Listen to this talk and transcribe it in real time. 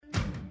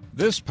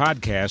This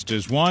podcast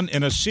is one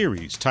in a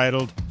series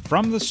titled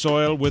From the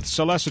Soil with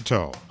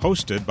Solicito,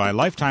 hosted by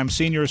lifetime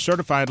senior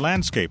certified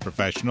landscape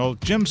professional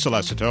Jim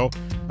Solicito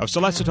of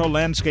Solicito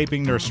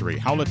Landscaping Nursery,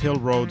 Howlett Hill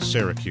Road,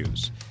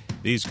 Syracuse.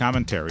 These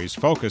commentaries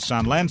focus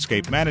on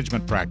landscape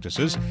management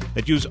practices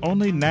that use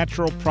only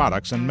natural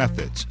products and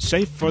methods,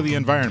 safe for the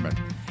environment,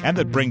 and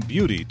that bring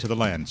beauty to the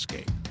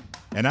landscape.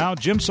 And now,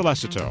 Jim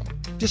Solicito.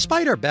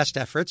 Despite our best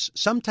efforts,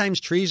 sometimes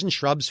trees and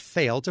shrubs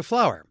fail to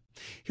flower.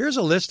 Here's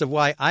a list of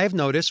why I've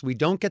noticed we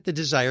don't get the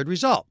desired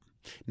result.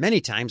 Many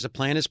times a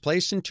plant is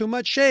placed in too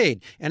much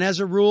shade, and as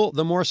a rule,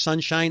 the more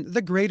sunshine,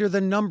 the greater the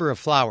number of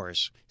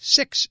flowers.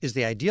 6 is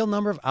the ideal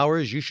number of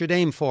hours you should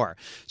aim for.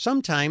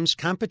 Sometimes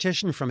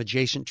competition from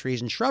adjacent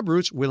trees and shrub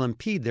roots will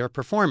impede their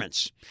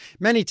performance.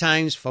 Many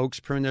times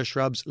folks prune their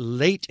shrubs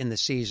late in the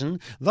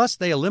season, thus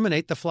they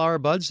eliminate the flower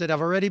buds that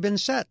have already been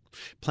set.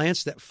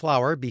 Plants that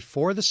flower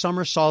before the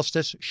summer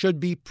solstice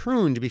should be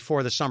pruned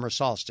before the summer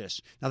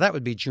solstice. Now that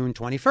would be June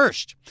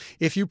 21st.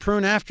 If you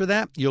prune after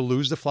that, you'll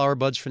lose the flower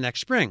buds for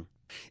next spring.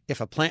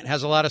 If a plant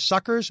has a lot of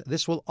suckers,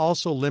 this will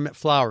also limit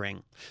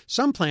flowering.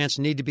 Some plants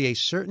need to be a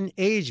certain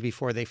age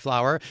before they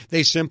flower.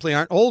 They simply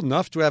aren't old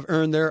enough to have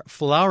earned their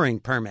flowering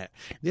permit.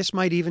 This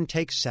might even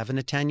take 7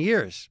 to 10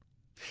 years.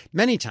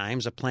 Many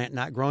times, a plant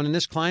not grown in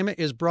this climate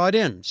is brought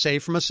in, say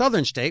from a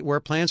southern state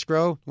where plants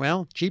grow,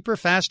 cheaper,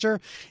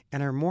 faster,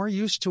 and are more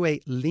used to a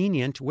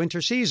lenient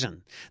winter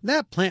season.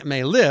 That plant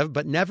may live,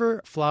 but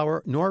never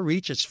flower nor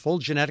reach its full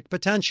genetic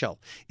potential.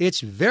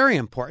 It's very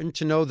important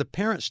to know the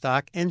parent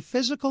stock and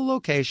physical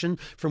location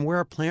from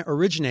where a plant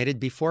originated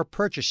before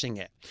purchasing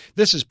it.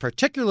 This is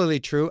particularly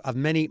true of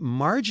many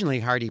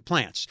marginally hardy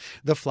plants.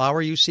 The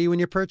flower you see when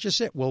you purchase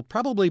it will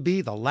probably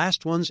be the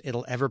last ones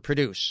it'll ever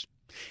produce.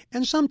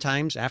 And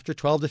sometimes, after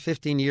 12 to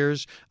 15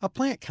 years, a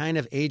plant kind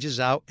of ages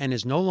out and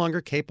is no longer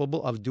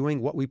capable of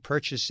doing what we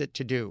purchased it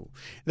to do.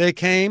 They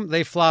came,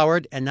 they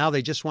flowered, and now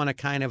they just want to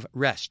kind of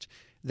rest.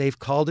 They've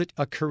called it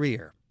a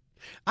career.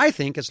 I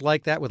think it's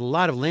like that with a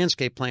lot of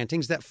landscape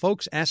plantings that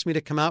folks ask me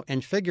to come out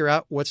and figure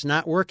out what's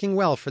not working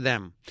well for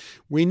them.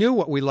 We knew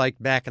what we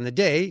liked back in the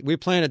day, we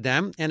planted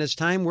them, and as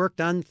time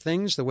worked on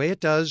things the way it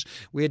does,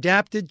 we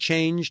adapted,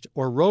 changed,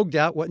 or rogued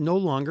out what no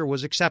longer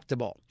was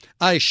acceptable.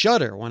 I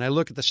shudder when I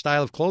look at the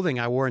style of clothing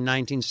I wore in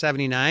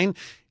 1979.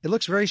 It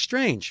looks very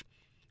strange.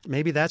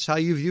 Maybe that's how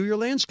you view your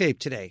landscape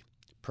today.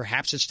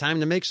 Perhaps it's time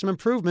to make some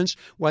improvements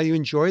while you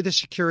enjoy the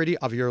security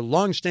of your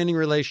long-standing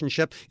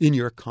relationship in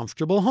your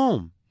comfortable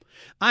home.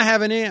 I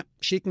have an aunt.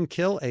 She can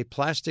kill a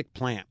plastic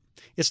plant.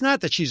 It's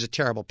not that she's a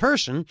terrible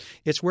person.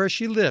 It's where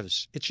she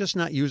lives. It's just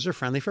not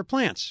user-friendly for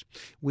plants.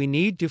 We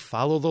need to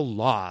follow the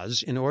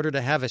laws in order to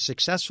have a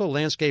successful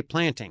landscape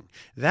planting.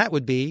 That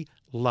would be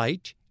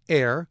light,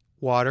 air,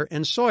 water,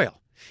 and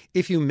soil.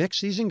 If you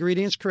mix these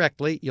ingredients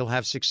correctly, you'll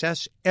have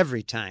success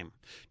every time.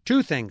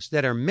 2 things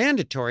that are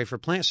mandatory for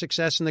plant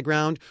success in the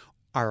ground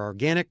are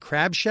organic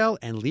crab shell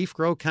and leaf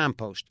grow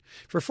compost.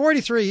 For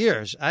 43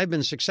 years, I've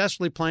been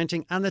successfully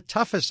planting on the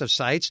toughest of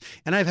sites,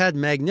 and I've had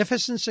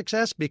magnificent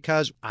success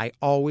because I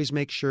always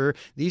make sure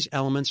these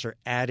elements are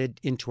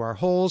added into our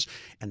holes,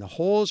 and the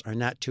holes are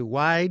not too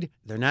wide,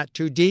 they're not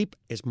too deep.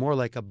 It's more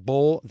like a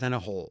bowl than a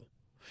hole.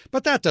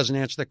 But that doesn't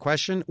answer the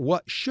question,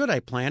 what should I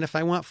plant if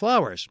I want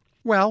flowers?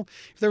 Well,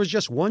 if there was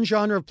just one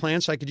genre of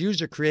plants I could use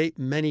to create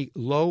many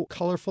low,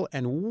 colorful,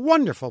 and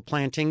wonderful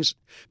plantings,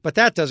 but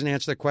that doesn't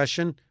answer the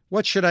question,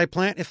 what should I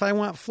plant if I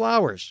want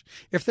flowers?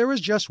 If there was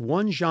just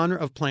one genre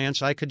of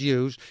plants I could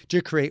use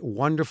to create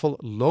wonderful,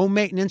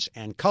 low-maintenance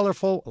and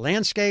colorful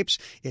landscapes,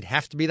 it'd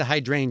have to be the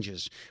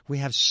hydrangeas. We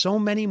have so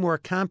many more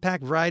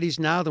compact varieties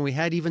now than we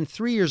had even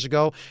 3 years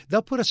ago,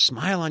 they'll put a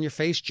smile on your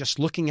face just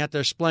looking at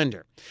their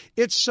splendor.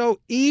 It's so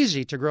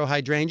easy to grow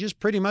hydrangeas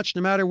pretty much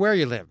no matter where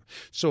you live.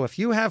 So if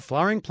you have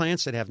flowering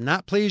plants that have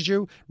not pleased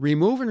you,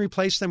 remove and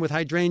replace them with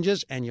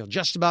hydrangeas, and you'll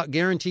just about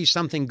guarantee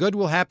something good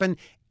will happen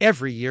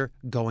every year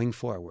going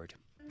forward.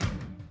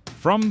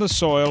 From the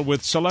Soil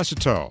with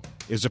Solicito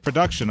is a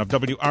production of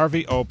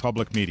WRVO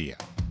Public Media.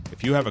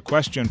 If you have a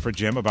question for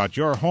Jim about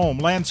your home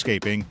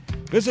landscaping,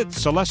 visit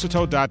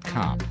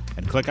solicito.com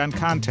and click on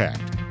Contact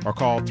or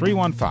call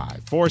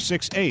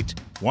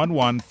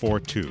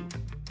 315-468-1142.